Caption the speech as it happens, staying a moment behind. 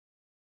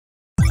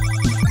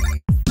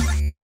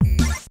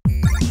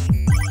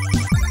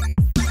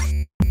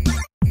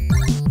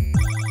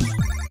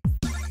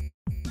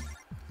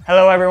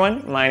Hello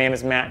everyone, my name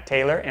is Matt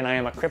Taylor and I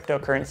am a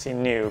cryptocurrency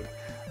noob.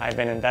 I've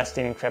been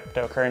investing in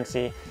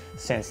cryptocurrency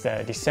since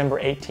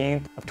December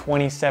 18th of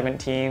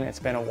 2017. It's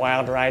been a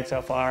wild ride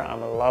so far.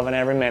 I'm loving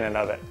every minute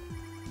of it.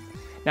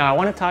 Now I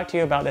want to talk to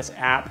you about this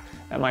app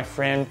that my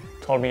friend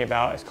told me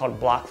about. It's called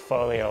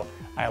Blockfolio.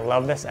 I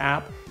love this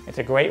app. It's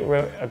a great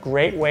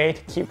way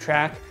to keep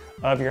track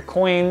of your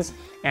coins,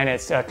 and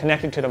it's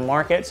connected to the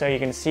market so you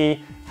can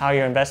see how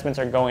your investments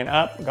are going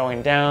up,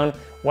 going down,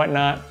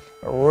 whatnot.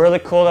 A really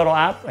cool little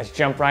app. Let's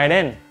jump right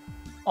in.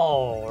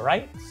 All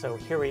right, so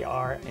here we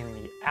are in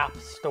the App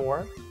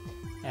Store.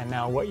 And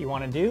now what you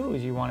want to do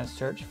is you want to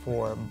search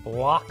for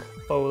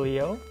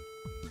Blockfolio.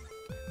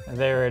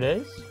 There it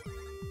is.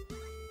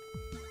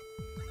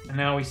 And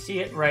now we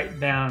see it right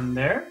down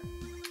there.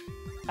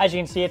 As you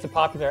can see, it's a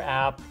popular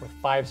app with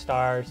 5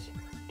 stars,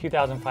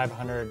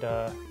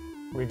 2,500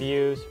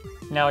 reviews.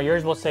 Now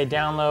yours will say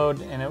download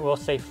and it will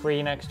say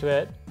free next to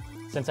it.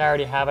 Since I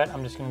already have it,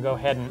 I'm just going to go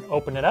ahead and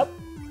open it up.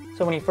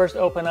 So when you first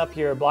open up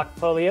your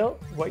Blockfolio,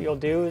 what you'll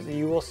do is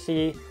you will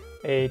see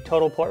a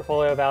total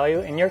portfolio value.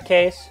 In your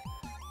case,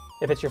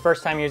 if it's your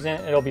first time using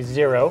it, it'll be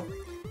 0.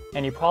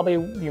 And you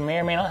may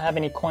or may not have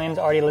any coins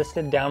already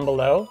listed down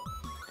below.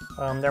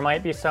 There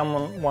might be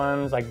some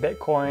ones like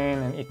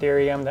Bitcoin and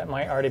Ethereum that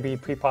might already be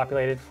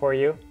pre-populated for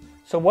you.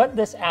 So what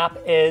this app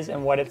is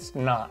and what it's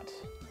not.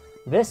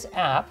 This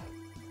app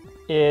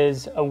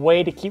is a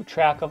way to keep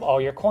track of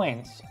all your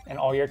coins and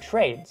all your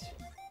trades.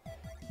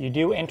 You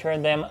do enter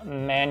them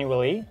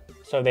manually,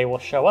 so they will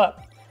show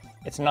up.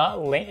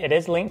 It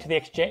is linked to the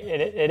exchange.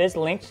 It is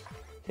linked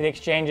to the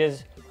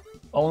exchanges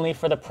only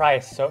for the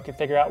price, so it can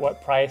figure out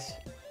what price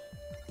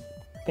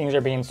things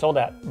are being sold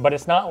at. But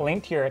it's not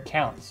linked to your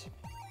accounts.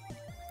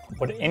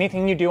 But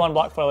anything you do on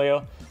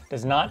Blockfolio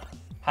does not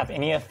have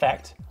any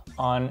effect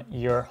on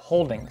your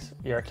holdings,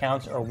 your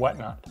accounts, or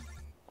whatnot.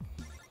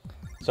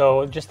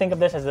 So just think of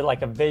this as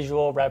like a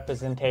visual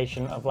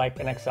representation of like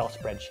an Excel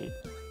spreadsheet.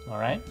 All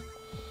right.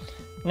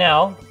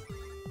 Now,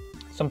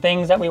 some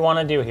things that we want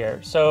to do here.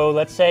 So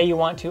let's say you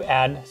want to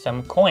add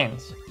some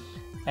coins.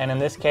 And in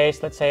this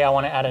case, let's say I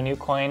want to add a new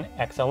coin,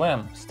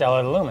 XLM,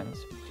 Stellar Lumens.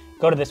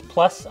 Go to this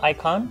plus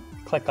icon,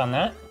 click on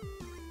that.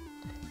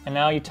 And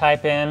now you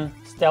type in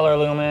Stellar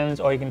Lumens,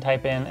 or you can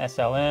type in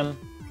SLM.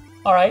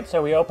 All right,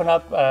 so we open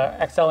up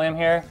XLM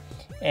here,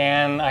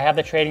 and I have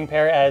the trading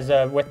pair as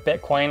with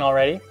Bitcoin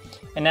already.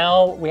 And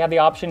now we have the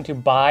option to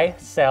buy,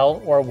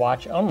 sell, or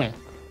watch only.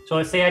 So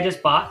let's say I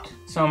just bought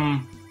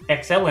some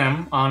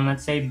XLM on,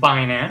 let's say,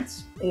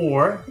 Binance,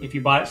 or if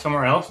you bought it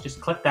somewhere else, just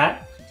click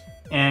that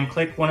and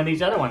click one of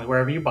these other ones,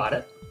 wherever you bought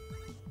it.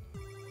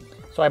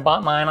 So I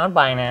bought mine on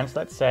Binance,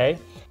 let's say.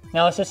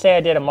 Now let's just say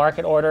I did a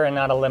market order and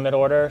not a limit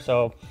order,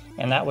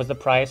 and that was the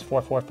price,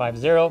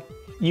 4450.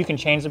 You can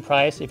change the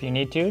price if you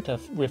need to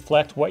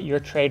reflect what your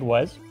trade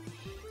was.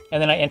 And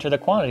then I enter the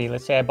quantity.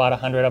 Let's say I bought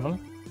 100 of them.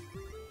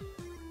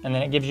 And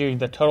then it gives you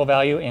the total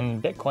value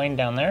in Bitcoin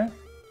down there.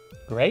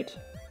 Great.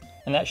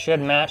 And that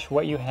should match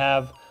what you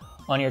have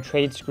on your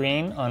trade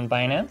screen on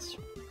Binance.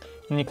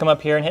 And you come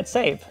up here and hit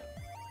save.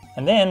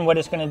 And then what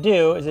it's going to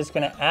do is it's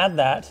going to add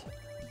that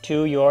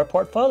to your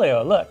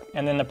portfolio. Look,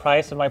 and then the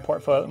price of my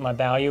portfolio, my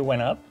value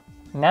went up.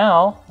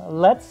 Now,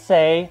 let's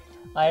say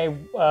I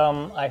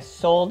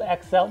sold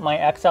my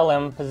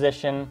XLM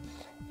position,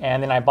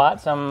 and then I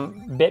bought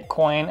some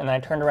Bitcoin, and I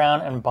turned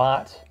around and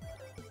bought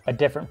a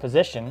different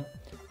position.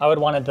 I would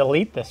want to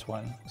delete this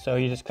one. So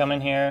you just come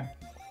in here,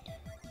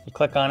 you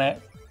click on it,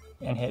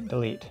 and hit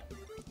delete.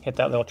 Hit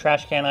that little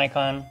trash can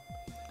icon,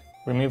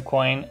 remove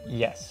coin,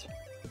 yes.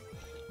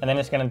 And then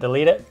it's going to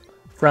delete it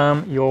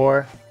from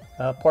your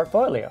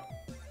portfolio.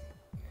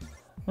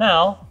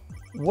 Now,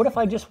 what if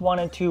I just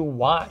wanted to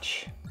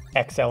watch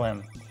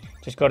XLM?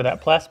 Just go to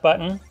that plus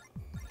button,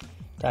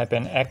 type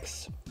in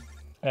XLM,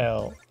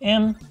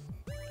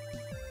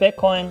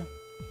 Bitcoin.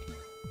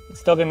 It's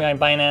still going to be on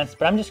Binance,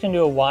 but I'm just going to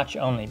do a watch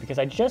only because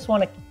I just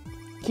want to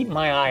keep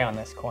my eye on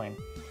this coin.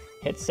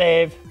 Hit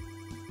save.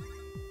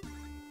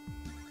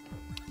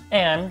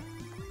 And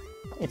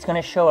it's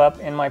going to show up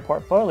in my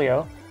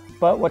portfolio,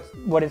 but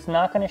what it's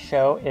not going to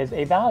show is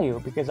a value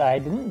because I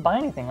didn't buy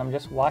anything, I'm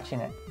just watching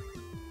it.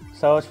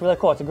 So it's really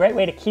cool. It's a great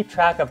way to keep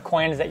track of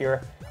coins that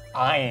you're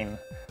eyeing.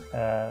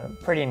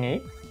 Pretty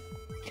neat.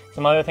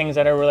 Some other things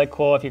that are really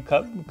cool, if you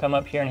come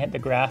up here and hit the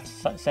graph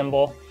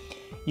symbol,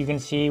 you can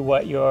see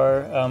what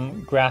your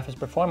graph is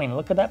performing.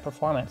 Look at that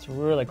performance,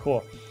 really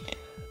cool.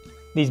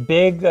 These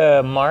big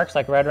marks,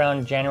 like right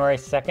around January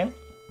 2nd,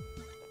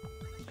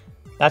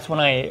 that's when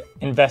I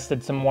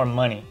invested some more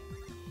money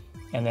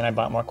and then I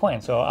bought more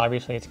coins. So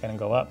obviously it's going to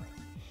go up.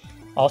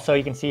 Also,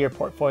 you can see your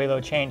portfolio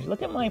change.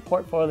 Look at my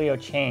portfolio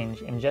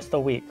change in just a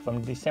week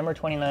from December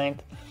 29th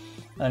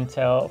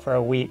until for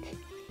a week,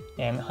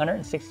 and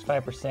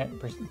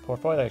 165%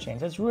 portfolio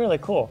change. That's really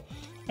cool.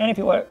 And if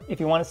you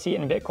want to see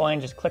it in Bitcoin,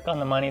 just click on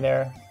the money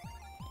there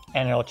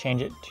and it'll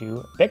change it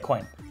to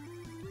Bitcoin.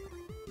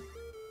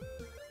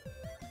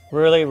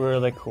 Really,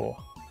 really cool.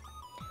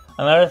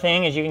 Another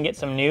thing is you can get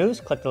some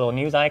news. Click the little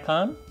news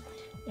icon,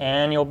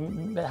 and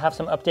you'll have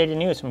some updated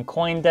news from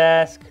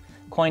CoinDesk,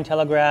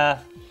 Cointelegraph.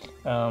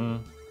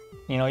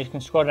 You know, you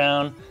can scroll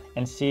down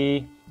and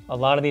see a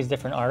lot of these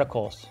different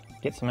articles.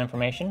 Get some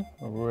information,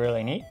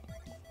 really neat.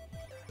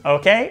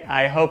 Okay,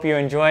 I hope you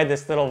enjoyed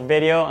this little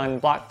video on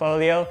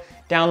Blockfolio.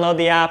 Download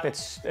the app,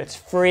 it's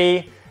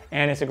free,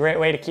 and it's a great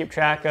way to keep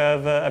track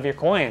of your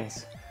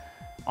coins.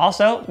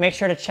 Also, make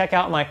sure to check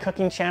out my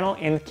cooking channel,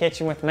 In the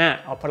Kitchen with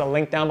Matt. I'll put a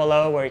link down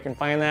below where you can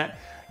find that.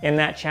 In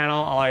that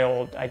channel,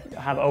 I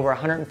have over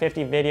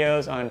 150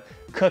 videos on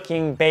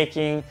cooking,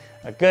 baking,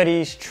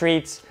 goodies,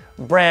 treats,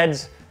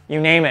 breads, you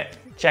name it.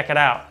 Check it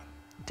out.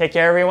 Take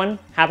care, everyone.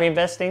 Happy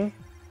investing.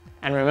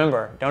 And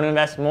remember, don't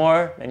invest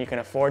more than you can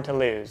afford to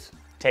lose.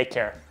 Take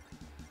care.